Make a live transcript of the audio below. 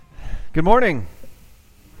Good morning.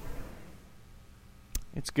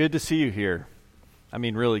 It's good to see you here. I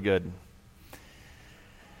mean, really good.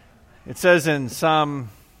 It says in Psalm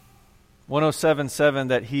 107:7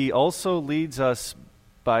 that He also leads us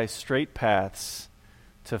by straight paths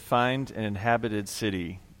to find an inhabited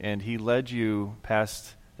city. And He led you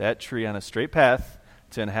past that tree on a straight path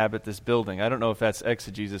to inhabit this building. I don't know if that's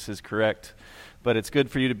exegesis is correct, but it's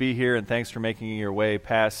good for you to be here, and thanks for making your way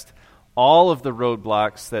past all of the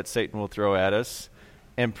roadblocks that Satan will throw at us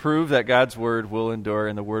and prove that God's word will endure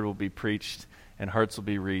and the word will be preached and hearts will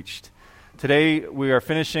be reached. Today we are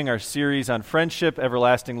finishing our series on friendship,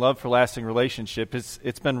 everlasting love for lasting relationship.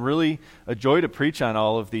 It's been really a joy to preach on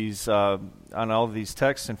all of these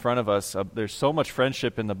texts in front of us. There's so much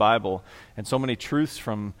friendship in the Bible and so many truths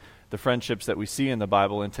from the friendships that we see in the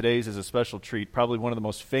Bible, and today's is a special treat, probably one of the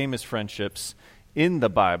most famous friendships in the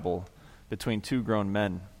Bible between two grown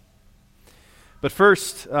men. But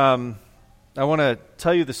first, I want to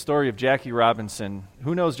tell you the story of Jackie Robinson.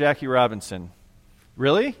 Who knows Jackie Robinson?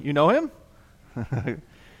 Really? You know him?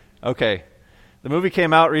 Okay. The movie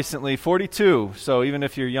came out recently, 42, so even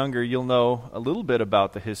if you're younger, you'll know a little bit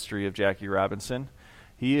about the history of Jackie Robinson.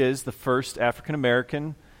 He is the first African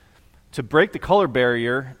American to break the color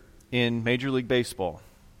barrier in Major League Baseball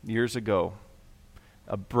years ago.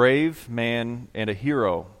 A brave man and a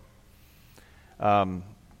hero.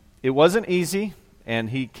 It wasn't easy, and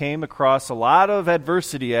he came across a lot of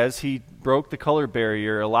adversity as he broke the color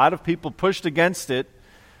barrier. A lot of people pushed against it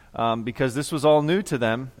because this was all new to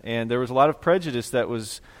them, and there was a lot of prejudice that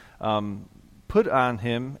was put on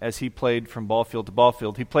him as he played from ball field to ball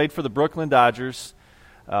field. He played for the Brooklyn Dodgers,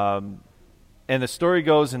 and the story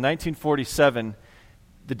goes in 1947,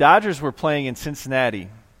 the Dodgers were playing in Cincinnati,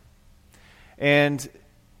 and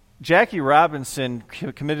Jackie Robinson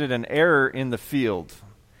committed an error in the field.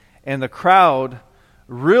 And the crowd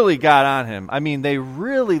really got on him. I mean, they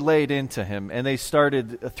really laid into him, and they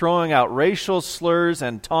started throwing out racial slurs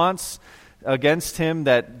and taunts against him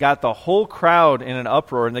that got the whole crowd in an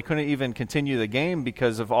uproar, and they couldn't even continue the game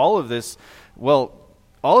because of all of this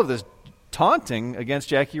taunting against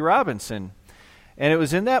Jackie Robinson. And it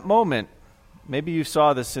was in that moment, maybe you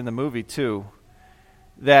saw this in the movie too,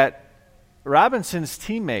 that Robinson's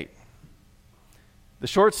teammate, the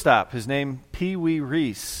shortstop, his name Pee Wee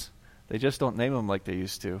Reese, they just don't name him like they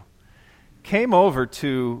used to, came over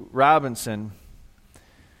to Robinson,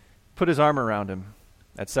 put his arm around him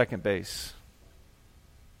at second base,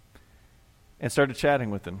 and started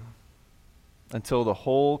chatting with him until the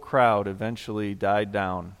whole crowd eventually died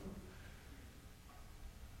down.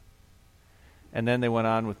 And then they went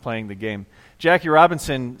on with playing the game. Jackie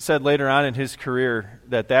Robinson said later on in his career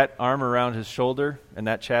that arm around his shoulder and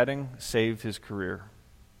that chatting saved his career.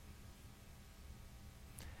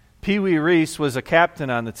 Pee Wee Reese was a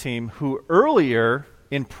captain on the team who earlier,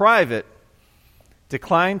 in private,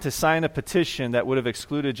 declined to sign a petition that would have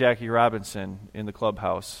excluded Jackie Robinson in the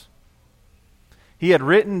clubhouse. He had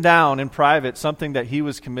written down in private something that he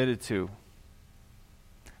was committed to.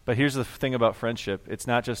 But here's the thing about friendship. It's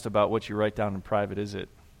not just about what you write down in private, is it?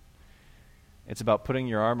 It's about putting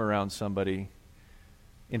your arm around somebody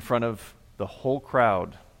in front of the whole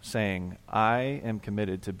crowd saying, I am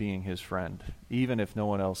committed to being his friend, even if no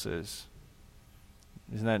one else is.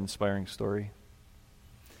 Isn't that an inspiring story?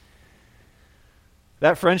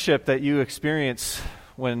 That friendship that you experience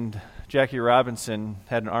when Jackie Robinson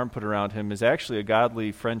had an arm put around him is actually a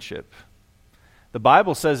godly friendship. The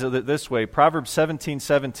Bible says it this way, Proverbs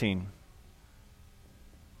 17:17.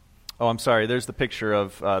 Oh, I'm sorry, there's the picture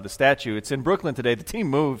of the statue. It's in Brooklyn today. The team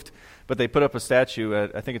moved, but they put up a statue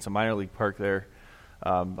at, I think it's a minor league park there,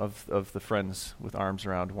 of the friends with arms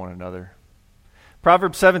around one another.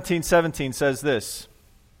 Proverbs 17:17 says this.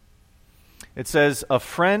 It says, a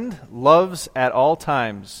friend loves at all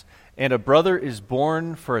times, and a brother is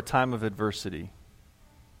born for a time of adversity.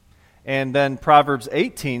 And then Proverbs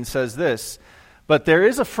 18 says this, but there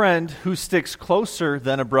is a friend who sticks closer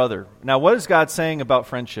than a brother. Now, what is God saying about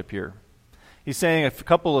friendship here? He's saying a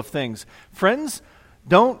couple of things. Friends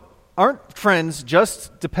aren't friends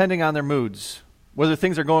just depending on their moods. Whether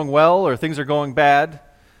things are going well or things are going bad,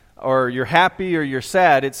 or you're happy or you're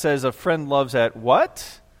sad, it says a friend loves at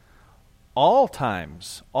what? All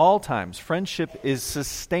times. All times. Friendship is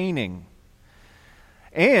sustaining.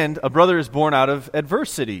 And a brother is born out of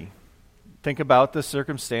adversity. Think about the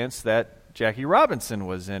circumstance that Jackie Robinson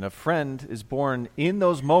was in. A friend is born in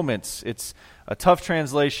those moments. It's a tough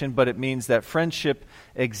translation, but it means that friendship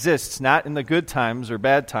exists not in the good times or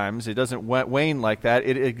bad times. It doesn't wane like that.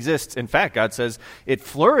 It exists. In fact, God says it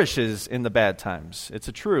flourishes in the bad times. It's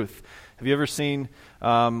a truth. Have you ever seen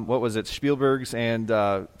what was it, Spielberg's and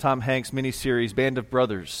Tom Hanks miniseries, Band of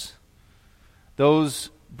Brothers. Those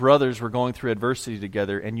brothers were going through adversity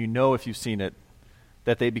together, and you know if you've seen it,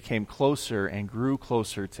 that they became closer and grew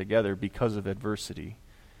closer together because of adversity.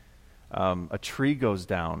 A tree goes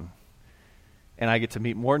down, and I get to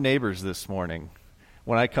meet more neighbors this morning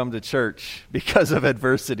when I come to church because of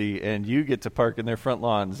adversity, and you get to park in their front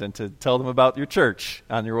lawns and to tell them about your church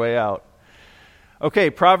on your way out. Okay,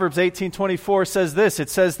 Proverbs 18:24 says this. It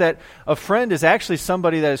says that a friend is actually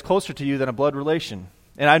somebody that is closer to you than a blood relation.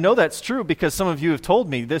 And I know that's true because some of you have told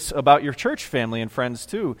me this about your church family and friends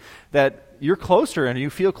too, that you're closer and you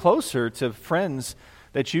feel closer to friends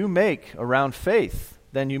that you make around faith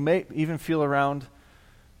than you may even feel around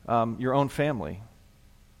your own family.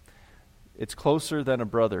 It's closer than a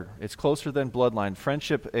brother. It's closer than bloodline.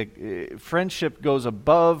 Friendship goes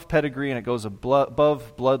above pedigree and it goes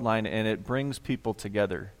above bloodline, and it brings people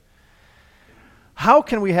together. How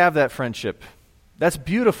can we have that friendship? That's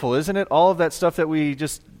beautiful, isn't it? All of that stuff that we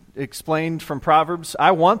just explained from Proverbs.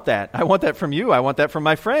 I want that. I want that from you. I want that from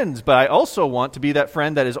my friends. But I also want to be that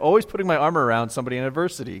friend that is always putting my arm around somebody in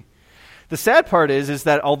adversity. The sad part is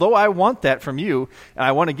that although I want that from you, and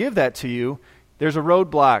I want to give that to you, there's a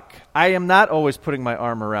roadblock. I am not always putting my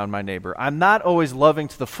arm around my neighbor. I'm not always loving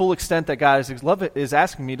to the full extent that God is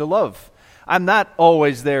asking me to love. I'm not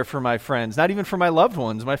always there for my friends, not even for my loved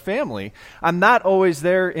ones, my family. I'm not always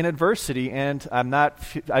there in adversity, and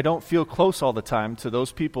I don't feel close all the time to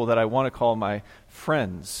those people that I want to call my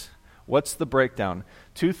friends. What's the breakdown?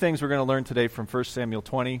 Two things we're going to learn today from 1 Samuel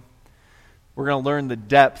 20. We're going to learn the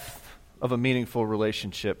depth of a meaningful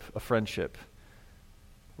relationship, a friendship.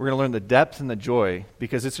 We're going to learn the depth and the joy,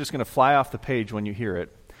 because it's just going to fly off the page when you hear it.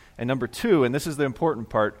 And number two, and this is the important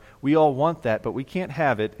part, we all want that, but we can't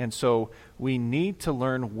have it, and so we need to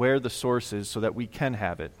learn where the source is so that we can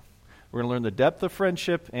have it. We're going to learn the depth of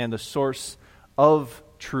friendship and the source of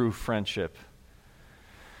true friendship.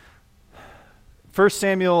 1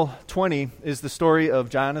 Samuel 20 is the story of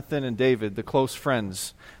Jonathan and David, the close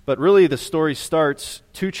friends. But really the story starts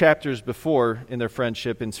 2 chapters before in their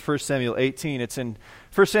friendship in 1 Samuel 18. It's in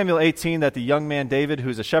 1 Samuel 18 that the young man David,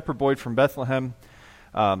 who's a shepherd boy from Bethlehem,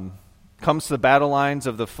 comes to the battle lines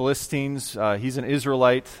of the Philistines. He's an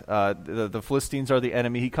Israelite. The Philistines are the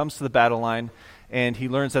enemy. He comes to the battle line, and he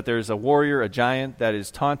learns that there's a warrior, a giant, that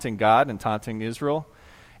is taunting God and taunting Israel.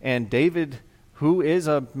 And David, who is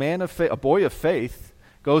a man of faith, a boy of faith,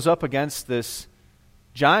 goes up against this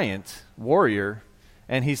giant warrior,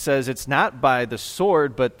 and he says, it's not by the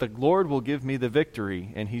sword, but the Lord will give me the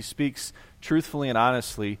victory. And he speaks truthfully and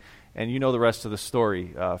honestly, and you know the rest of the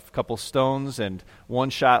story. A couple stones and one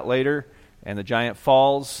shot later, and the giant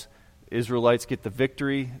falls. Israelites get the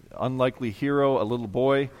victory. Unlikely hero, a little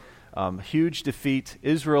boy. Huge defeat.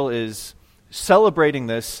 Israel is celebrating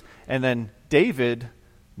this, and then David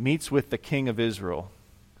meets with the king of Israel,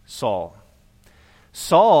 Saul.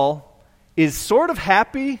 Saul is sort of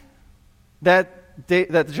happy that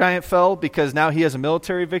the giant fell because now he has a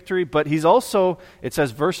military victory, but he's also, it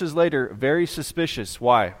says verses later, very suspicious.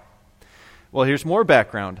 Why? Well, here's more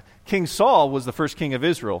background. King Saul was the first king of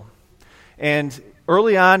Israel, and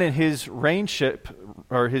early on in his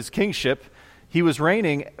his kingship, he was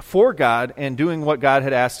reigning for God and doing what God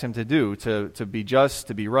had asked him to do, to be just,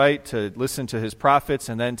 to be right, to listen to his prophets,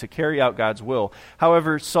 and then to carry out God's will.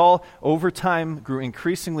 However, Saul, over time, grew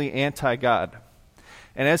increasingly anti-God.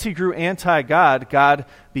 And as he grew anti-God, God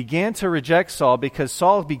began to reject Saul because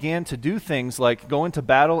Saul began to do things like go into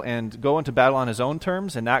battle on his own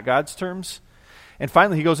terms and not God's terms. And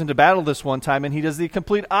finally, he goes into battle this one time, and he does the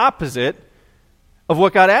complete opposite of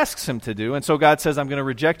what God asks him to do. And so God says, I'm going to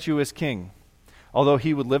reject you as king. Although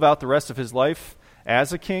he would live out the rest of his life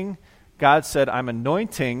as a king, God said, I'm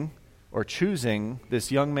anointing or choosing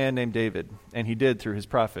this young man named David. And he did through his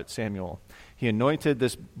prophet Samuel. He anointed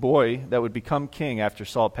this boy that would become king after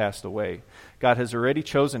Saul passed away. God has already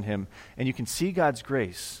chosen him, and you can see God's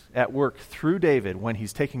grace at work through David when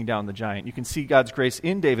he's taking down the giant. You can see God's grace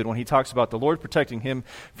in David when he talks about the Lord protecting him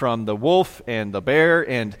from the wolf and the bear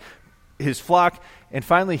and his flock. And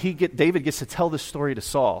finally, David gets to tell this story to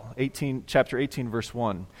Saul, chapter 18, verse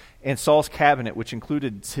 1. And Saul's cabinet, which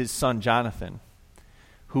included his son Jonathan,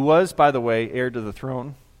 who was, by the way, heir to the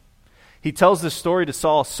throne. He tells this story to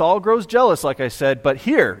Saul. Saul grows jealous, like I said, but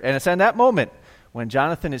here, and it's in that moment, when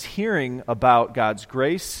Jonathan is hearing about God's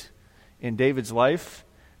grace in David's life,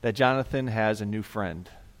 that Jonathan has a new friend.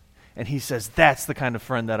 And he says, that's the kind of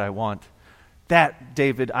friend that I want. That,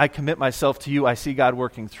 David, I commit myself to you. I see God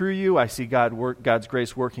working through you. I see God's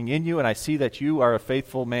grace working in you, and I see that you are a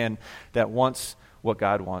faithful man that wants what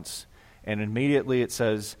God wants. And immediately it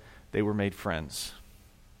says they were made friends.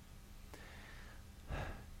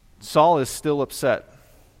 Saul is still upset,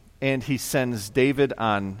 and he sends David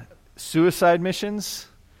on suicide missions.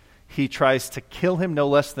 He tries to kill him no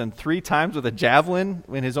less than 3 times with a javelin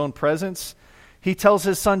in his own presence. He tells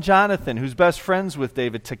his son Jonathan, who's best friends with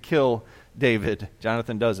David, to kill David.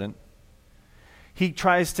 Jonathan doesn't. He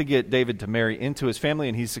tries to get David to marry into his family,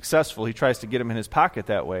 and he's successful. He tries to get him in his pocket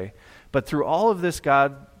that way. But through all of this,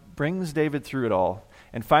 God brings David through it all.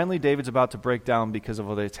 And finally, David's about to break down because of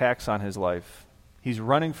all the attacks on his life. He's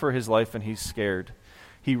running for his life, and he's scared.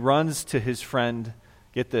 He runs to his friend,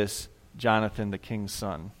 get this, Jonathan, the king's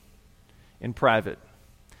son, in private.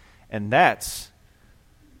 And that's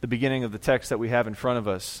the beginning of the text that we have in front of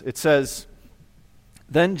us. It says,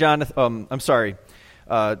 then Jonathan,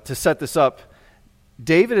 to set this up,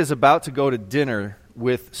 David is about to go to dinner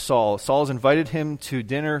with Saul. Saul's invited him to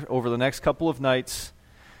dinner over the next couple of nights.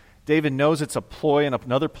 David knows it's a ploy and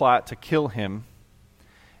another plot to kill him.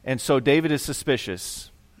 And so David is suspicious.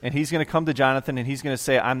 And he's going to come to Jonathan and he's going to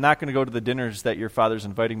say, I'm not going to go to the dinners that your father's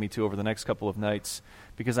inviting me to over the next couple of nights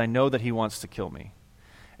because I know that he wants to kill me.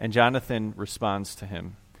 And Jonathan responds to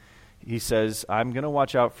him. He says, I'm going to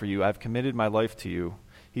watch out for you. I've committed my life to you.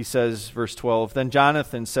 He says, verse 12, then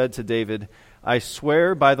Jonathan said to David, I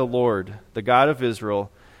swear by the Lord, the God of Israel,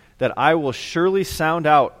 that I will surely sound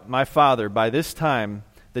out my father by this time,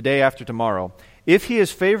 the day after tomorrow, if he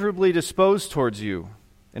is favorably disposed towards you.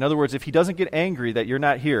 In other words, if he doesn't get angry that you're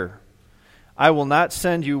not here, I will not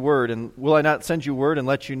send you word, and will I not send you word and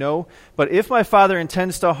let you know? But if my father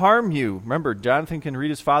intends to harm you, remember, Jonathan can read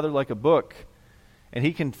his father like a book, and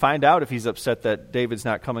he can find out if he's upset that David's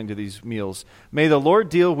not coming to these meals. May the Lord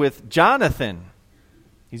deal with Jonathan.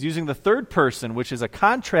 He's using the third person, which is a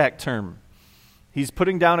contract term. He's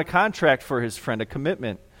putting down a contract for his friend, a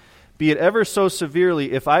commitment. Be it ever so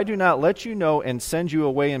severely, if I do not let you know and send you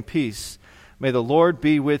away in peace, may the Lord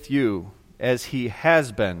be with you as he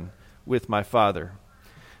has been with my father.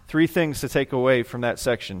 3 things to take away from that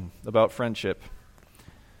section about friendship.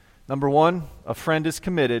 Number 1, a friend is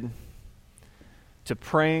committed to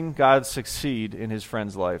praying God succeed in his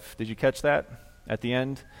friend's life. Did you catch that at the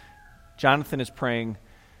end? Jonathan is praying,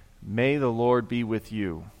 may the Lord be with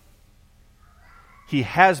you. He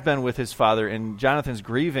has been with his father, and Jonathan's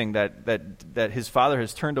grieving that his father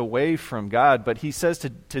has turned away from God. But he says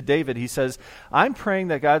to David, he says, I'm praying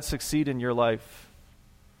that God succeed in your life.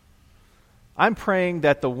 I'm praying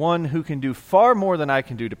that the one who can do far more than I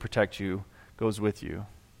can do to protect you goes with you.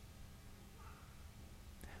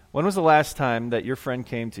 When was the last time that your friend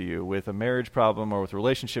came to you with a marriage problem or with a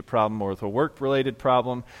relationship problem or with a work-related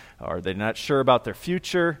problem, or they're not sure about their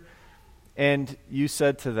future, and you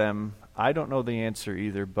said to them, I don't know the answer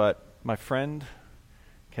either, but my friend,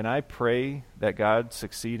 can I pray that God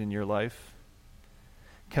succeed in your life?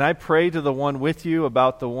 Can I pray to the one with you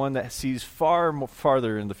about the one that sees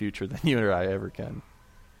farther in the future than you or I ever can?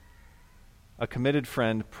 A committed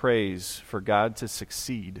friend prays for God to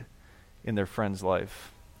succeed in their friend's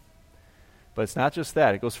life. But it's not just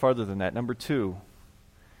that. It goes farther than that. Number 2,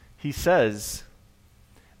 he says,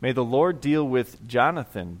 may the Lord deal with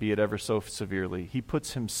Jonathan, be it ever so severely. He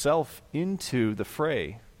puts himself into the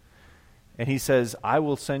fray. And he says, I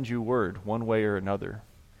will send you word one way or another.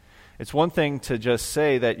 It's one thing to just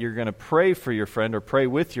say that you're going to pray for your friend or pray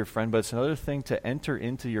with your friend, but it's another thing to enter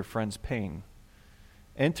into your friend's pain.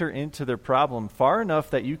 Enter into their problem far enough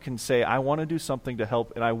that you can say, I want to do something to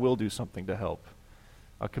help, and I will do something to help.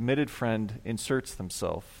 A committed friend inserts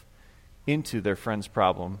themselves into their friend's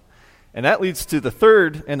problem. And that leads to the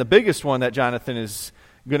third and the biggest one that Jonathan is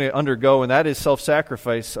going to undergo, and that is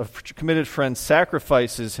self-sacrifice. A committed friend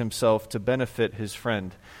sacrifices himself to benefit his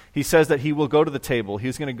friend. He says that he will go to the table.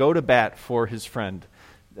 He's going to go to bat for his friend,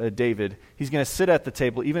 David. He's going to sit at the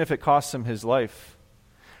table, even if it costs him his life.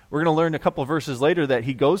 We're going to learn a couple of verses later that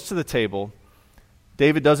he goes to the table.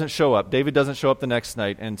 David doesn't show up. David doesn't show up the next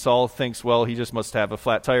night, and Saul thinks, well, he just must have a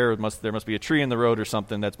flat tire, or there must be a tree in the road or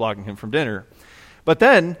something that's blocking him from dinner. But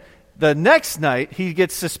then, the next night, he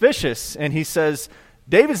gets suspicious, and he says,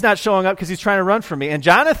 David's not showing up because he's trying to run from me. And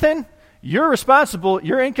Jonathan, you're responsible.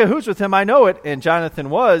 You're in cahoots with him. I know it. And Jonathan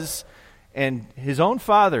was. And his own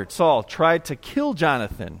father, Saul, tried to kill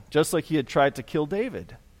Jonathan, just like he had tried to kill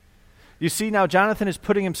David. You see, now Jonathan is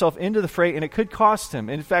putting himself into the fray, and it could cost him.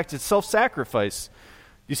 In fact, it's self-sacrifice.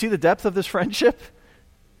 You see the depth of this friendship?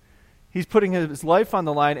 He's putting his life on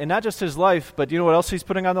the line, and not just his life, but you know what else he's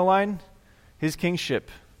putting on the line? His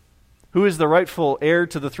kingship. Who is the rightful heir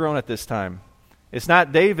to the throne at this time? It's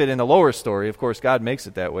not David in the lower story. Of course, God makes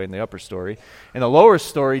it that way in the upper story. In the lower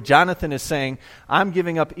story, Jonathan is saying, I'm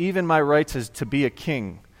giving up even my rights as to be a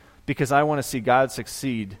king because I want to see God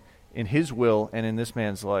succeed in his will and in this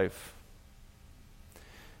man's life.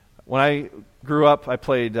 When I grew up, I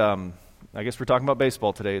played, I guess we're talking about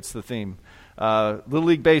baseball today, it's the theme, Little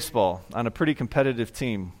League Baseball on a pretty competitive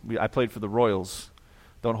team. I played for the Royals.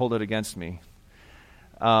 Don't hold it against me.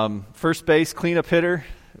 First base, cleanup hitter.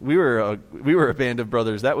 We were a band of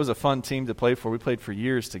brothers. That was a fun team to play for. We played for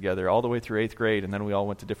years together, all the way through 8th grade, and then we all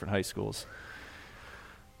went to different high schools.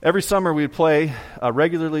 Every summer we'd play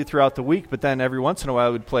regularly throughout the week, but then every once in a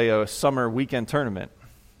while we'd play a summer weekend tournament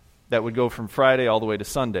that would go from Friday all the way to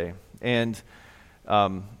Sunday. And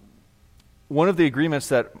one of the agreements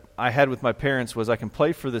that I had with my parents was I can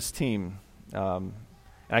play for this team, and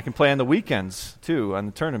I can play on the weekends, too, on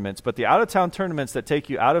the tournaments. But the out-of-town tournaments that take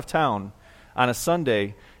you out of town on a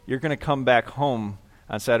Sunday, you're going to come back home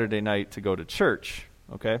on Saturday night to go to church,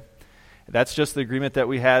 okay? That's just the agreement that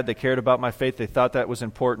we had. They cared about my faith. They thought that was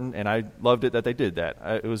important, and I loved it that they did that.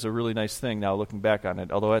 It was a really nice thing now looking back on it,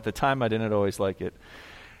 although at the time I didn't always like it.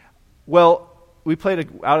 Well, we played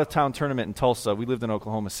an out-of-town tournament in Tulsa. We lived in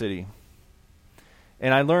Oklahoma City.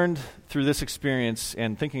 And I learned through this experience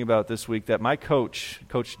and thinking about it this week that my coach,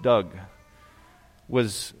 Coach Doug,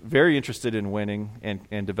 was very interested in winning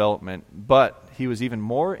and development, but he was even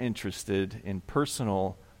more interested in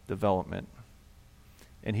personal development.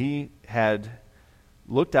 And he had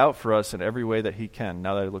looked out for us in every way that he can,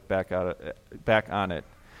 now that I look back on it.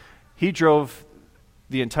 He drove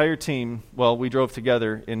the entire team, well, we drove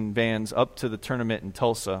together in vans up to the tournament in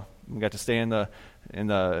Tulsa. We got to stay in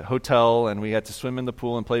the hotel, and we had to swim in the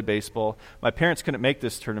pool and play baseball. My parents couldn't make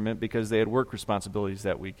this tournament because they had work responsibilities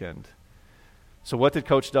that weekend. So what did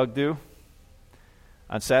Coach Doug do?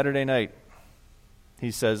 On Saturday night,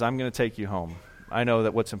 he says, I'm going to take you home. I know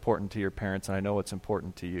that what's important to your parents, and I know what's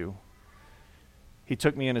important to you. He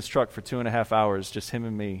took me in his truck for 2.5 hours, just him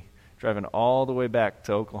and me, driving all the way back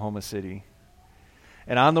to Oklahoma City.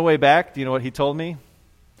 And on the way back, do you know what he told me?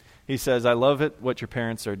 He says, I love it what your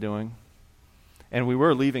parents are doing. And we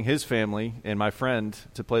were leaving his family and my friend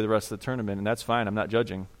to play the rest of the tournament, and that's fine. I'm not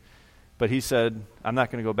judging. But he said, I'm not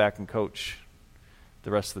going to go back and coach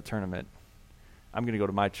the rest of the tournament. I'm going to go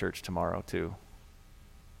to my church tomorrow too.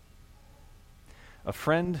 A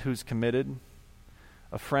friend who's committed,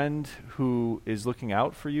 a friend who is looking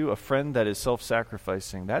out for you, a friend that is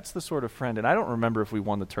self-sacrificing. That's the sort of friend. And I don't remember if we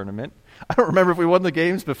won the tournament. I don't remember if we won the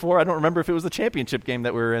games before. I don't remember if it was the championship game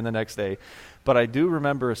that we were in the next day. But I do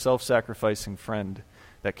remember a self-sacrificing friend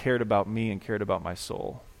that cared about me and cared about my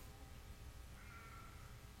soul.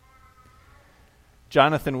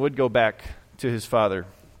 Jonathan would go back to his father.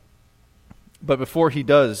 But before he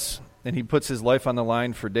does, and he puts his life on the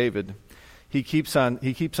line for David, he keeps on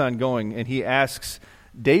going, and he asks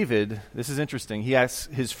David, this is interesting, he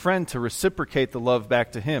asks his friend to reciprocate the love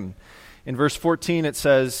back to him. In verse 14 it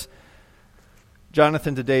says,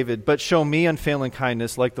 Jonathan to David, but show me unfailing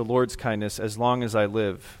kindness like the Lord's kindness as long as I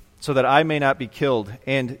live, so that I may not be killed.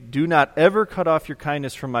 And do not ever cut off your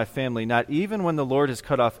kindness from my family, not even when the Lord has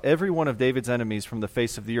cut off every one of David's enemies from the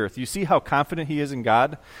face of the earth. You see how confident he is in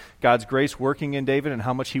God, God's grace working in David, and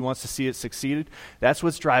how much he wants to see it succeeded? That's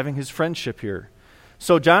what's driving his friendship here.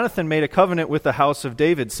 So Jonathan made a covenant with the house of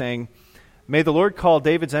David, saying, may the Lord call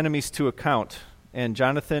David's enemies to account. And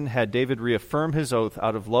Jonathan had David reaffirm his oath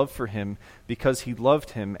out of love for him, because he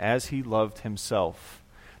loved him as he loved himself.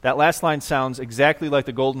 That last line sounds exactly like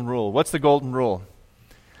the golden rule. What's the golden rule?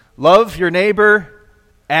 Love your neighbor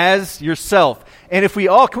as yourself. And can we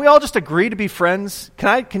all just agree to be friends?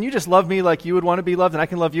 Can you just love me like you would want to be loved, and I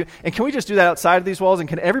can love you? And can we just do that outside of these walls? And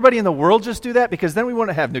can everybody in the world just do that? Because then we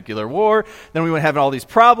wouldn't have nuclear war, then we wouldn't have all these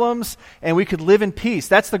problems, and we could live in peace.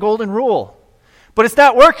 That's the golden rule. But it's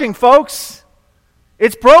not working, folks.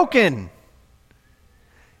 It's broken.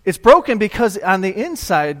 It's broken because on the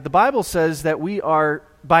inside, the Bible says that we are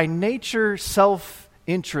by nature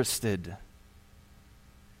self-interested.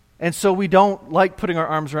 And so we don't like putting our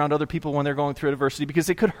arms around other people when they're going through adversity because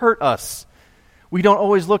it could hurt us. We don't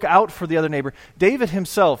always look out for the other neighbor. David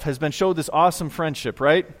himself has been showed this awesome friendship,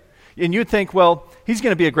 right? And you'd think, well, he's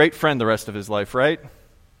going to be a great friend the rest of his life, right?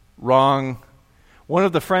 Wrong. One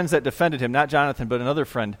of the friends that defended him, not Jonathan, but another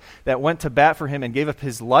friend, that went to bat for him and gave up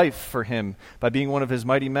his life for him by being one of his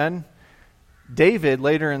mighty men, David,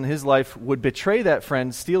 later in his life, would betray that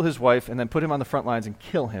friend, steal his wife, and then put him on the front lines and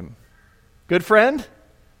kill him. Good friend?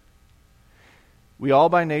 We all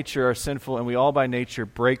by nature are sinful, and we all by nature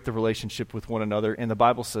break the relationship with one another. And the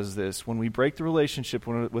Bible says this, when we break the relationship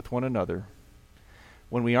with one another,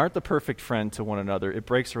 when we aren't the perfect friend to one another, it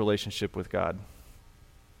breaks the relationship with God.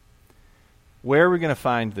 Where are we going to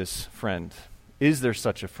find this friend? Is there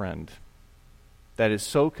such a friend that is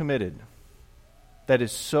so committed, that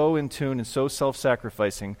is so in tune and so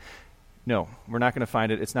self-sacrificing? No, we're not going to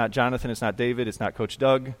find it. It's not Jonathan, it's not David, it's not Coach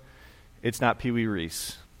Doug. It's not Pee Wee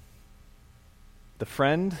Reese. The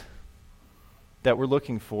friend that we're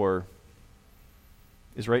looking for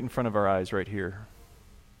is right in front of our eyes right here.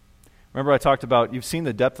 Remember I talked about you've seen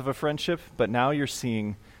the depth of a friendship, but now you're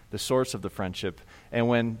seeing the source of the friendship. And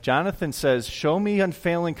when Jonathan says, show me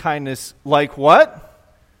unfailing kindness, like what?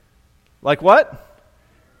 Like what?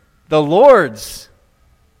 The Lord's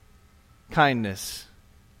kindness.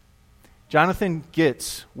 Jonathan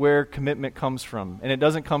gets where commitment comes from, and it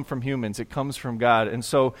doesn't come from humans, it comes from God. And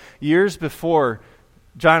so years before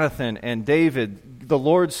Jonathan and David, the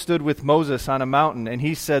Lord stood with Moses on a mountain, and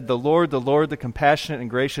he said, the Lord, the compassionate and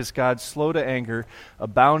gracious God, slow to anger,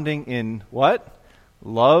 abounding in what?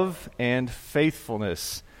 Love and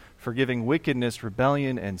faithfulness, forgiving wickedness,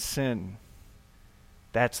 rebellion, and sin.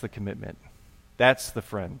 That's the commitment. That's the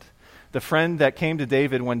friend. The friend that came to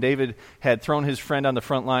David when David had thrown his friend on the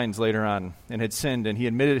front lines later on and had sinned, and he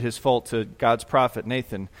admitted his fault to God's prophet,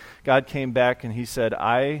 Nathan. God came back and he said,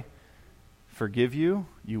 I forgive you,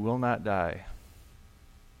 you will not die.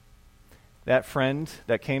 That friend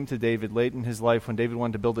that came to David late in his life when David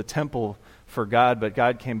wanted to build a temple for God, but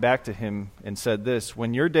God came back to him and said this,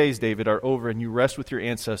 when your days, David, are over and you rest with your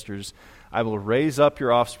ancestors, I will raise up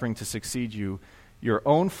your offspring to succeed you, your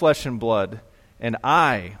own flesh and blood, and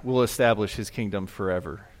I will establish his kingdom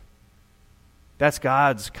forever. That's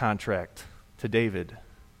God's contract to David,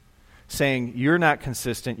 saying, you're not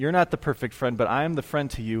consistent, you're not the perfect friend, but I am the friend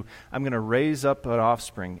to you. I'm going to raise up an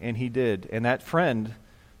offspring. And he did. And that friend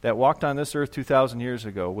that walked on this earth 2,000 years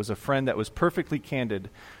ago was a friend that was perfectly candid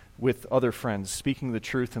with other friends, speaking the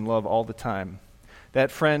truth in love all the time. That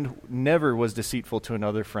friend never was deceitful to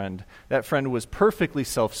another friend. That friend was perfectly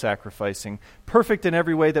self-sacrificing, perfect in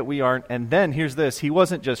every way that we aren't. And then, here's this, he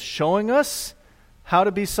wasn't just showing us how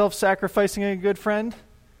to be self-sacrificing and a good friend.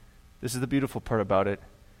 This is the beautiful part about it.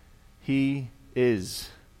 He is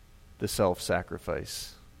the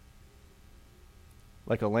self-sacrifice.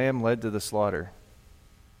 Like a lamb led to the slaughter.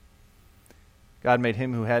 God made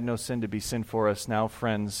him who had no sin to be sin for us. Now,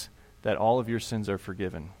 friends, that all of your sins are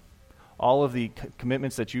forgiven. All of the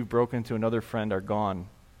commitments that you've broken to another friend are gone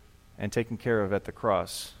and taken care of at the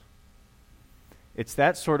cross. It's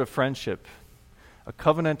that sort of friendship, a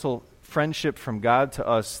covenantal friendship from God to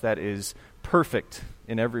us that is perfect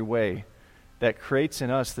in every way, that creates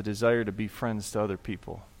in us the desire to be friends to other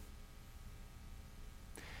people.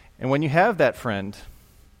 And when you have that friend,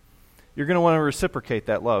 you're going to want to reciprocate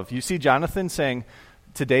that love. You see Jonathan saying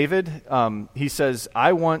to David, he says,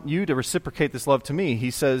 I want you to reciprocate this love to me.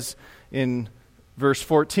 He says in verse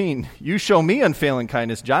 14, you show me unfailing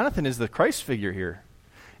kindness. Jonathan is the Christ figure here.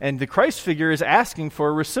 And the Christ figure is asking for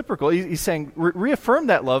a reciprocal. He's saying, reaffirm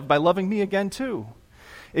that love by loving me again too.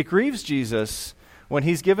 It grieves Jesus when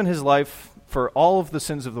he's given his life for all of the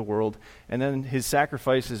sins of the world, and then his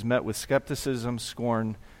sacrifice is met with skepticism,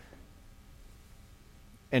 scorn,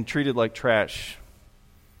 and treated like trash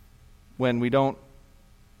when we don't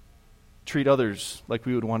treat others like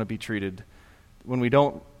we would want to be treated, when we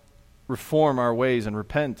don't reform our ways and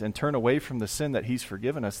repent and turn away from the sin that he's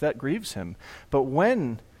forgiven us. That grieves him. But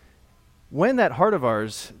when that heart of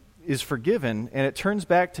ours is forgiven and it turns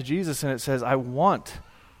back to Jesus and it says, I want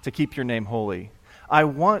to keep your name holy. I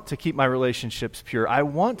want to keep my relationships pure. I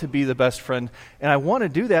want to be the best friend, and I want to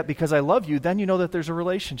do that because I love you. Then you know that there's a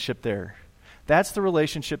relationship there. That's the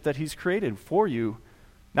relationship that he's created for you,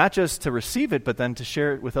 not just to receive it, but then to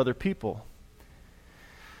share it with other people.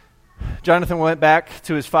 Jonathan went back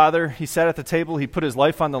to his father. He sat at the table. He put his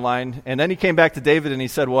life on the line. And then he came back to David and he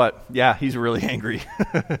said what? Yeah, he's really angry.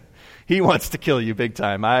 He wants to kill you big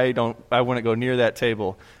time. I wouldn't go near that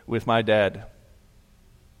table with my dad.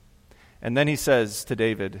 And then he says to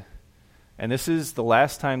David, and this is the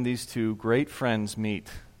last time these two great friends meet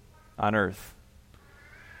on earth,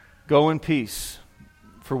 go in peace,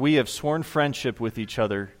 for we have sworn friendship with each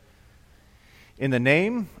other in the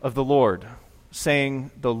name of the Lord,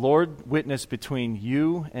 saying, the Lord witness between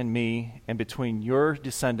you and me, and between your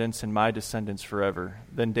descendants and my descendants forever.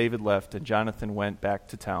 Then David left, and Jonathan went back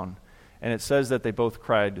to town. And it says that they both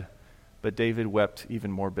cried, but David wept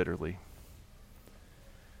even more bitterly.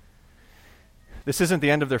 This isn't the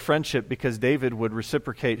end of their friendship, because David would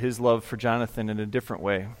reciprocate his love for Jonathan in a different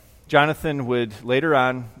way. Jonathan would later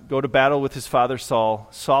on go to battle with his father Saul.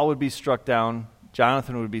 Saul would be struck down.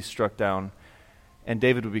 Jonathan would be struck down. And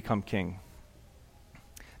David would become king.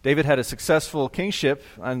 David had a successful kingship.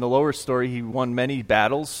 On the lower story, he won many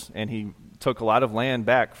battles, and he took a lot of land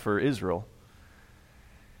back for Israel.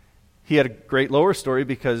 He had a great lower story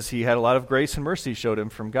because he had a lot of grace and mercy showed him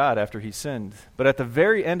from God after he sinned. But at the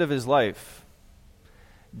very end of his life,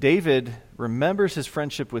 David remembers his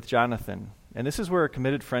friendship with Jonathan, And this is where a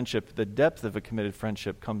committed friendship, the depth of a committed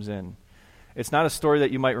friendship, comes in. It's not a story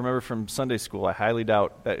that you might remember from Sunday school. I highly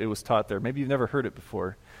doubt that it was taught there. Maybe you've never heard it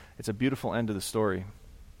before. It's a beautiful end to the story.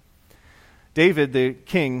 David, the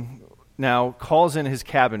king, now calls in his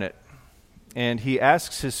cabinet, and he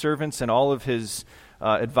asks his servants and all of his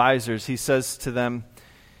advisors, he says to them,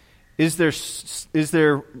 Is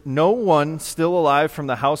there no one still alive from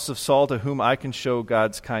the house of Saul to whom I can show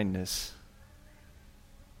God's kindness?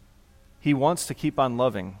 He wants to keep on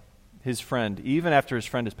loving his friend, even after his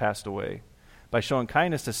friend has passed away, by showing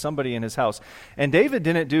kindness to somebody in his house. And David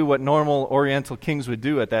didn't do what normal Oriental kings would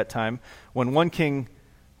do at that time. When one king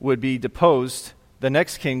would be deposed, the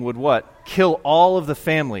next king would what? Kill all of the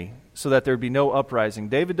family so that there would be no uprising.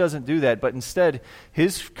 David doesn't do that, but instead,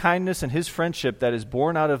 his kindness and his friendship that is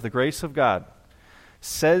born out of the grace of God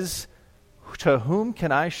says, to whom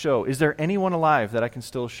can I show? Is there anyone alive that I can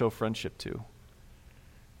still show friendship to?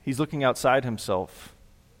 He's looking outside himself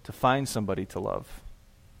to find somebody to love.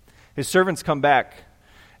 His servants come back,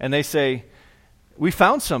 and they say, we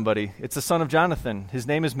found somebody. It's the son of Jonathan. His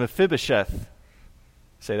name is Mephibosheth.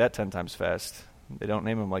 Say that 10 times fast. They don't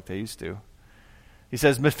name him like they used to. He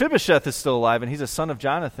says, Mephibosheth is still alive, and he's a son of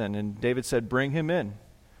Jonathan. And David said, bring him in.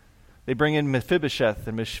 They bring in Mephibosheth,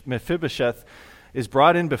 and Mephibosheth is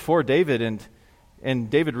brought in before David, and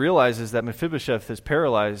David realizes that Mephibosheth is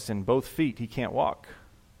paralyzed in both feet. He can't walk.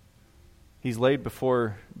 He's laid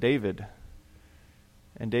before David.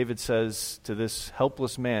 And David says to this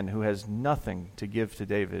helpless man who has nothing to give to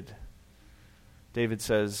David, David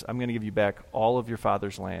says, I'm going to give you back all of your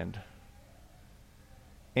father's land.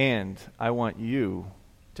 And I want you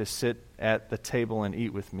to sit at the table and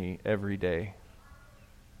eat with me every day.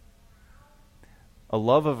 A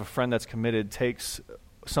love of a friend that's committed takes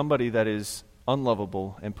somebody that is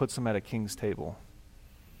unlovable and puts them at a king's table.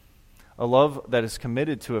 A love that is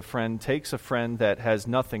committed to a friend takes a friend that has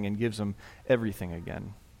nothing and gives them everything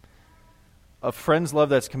again. A friend's love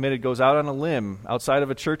that's committed goes out on a limb outside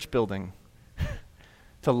of a church building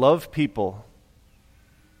to love people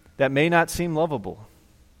that may not seem lovable.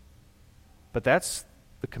 But that's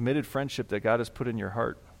the committed friendship that God has put in your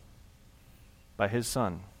heart by his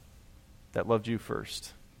son that loved you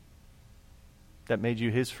first, that made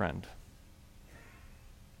you his friend.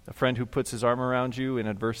 A friend who puts his arm around you in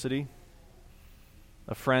adversity.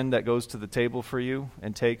 A friend that goes to the table for you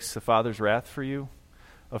and takes the Father's wrath for you.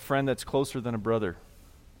 A friend that's closer than a brother,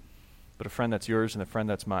 but a friend that's yours and a friend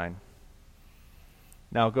that's mine.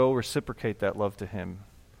 Now go reciprocate that love to him.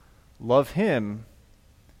 Love him,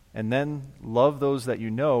 and then love those that you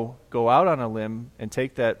know. Go out on a limb and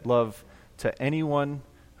take that love to anyone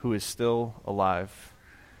who is still alive.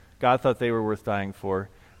 God thought they were worth dying for.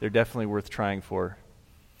 They're definitely worth trying for.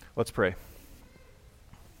 Let's pray.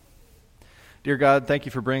 Dear God, thank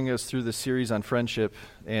you for bringing us through this series on friendship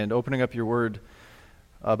and opening up your word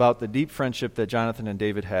about the deep friendship that Jonathan and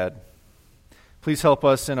David had. Please help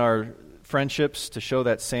us in our friendships to show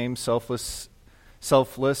that same selfless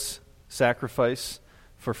sacrifice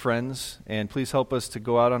for friends, and please help us to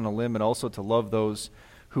go out on a limb and also to love those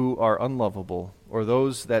who are unlovable or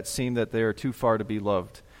those that seem that they are too far to be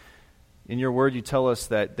loved. In your word, you tell us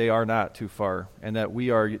that they are not too far and that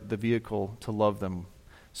we are the vehicle to love them.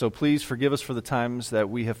 So please forgive us for the times that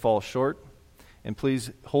we have fallen short, and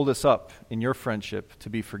please hold us up in your friendship to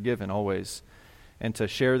be forgiven always and to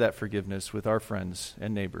share that forgiveness with our friends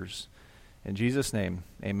and neighbors. In Jesus' name,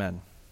 amen.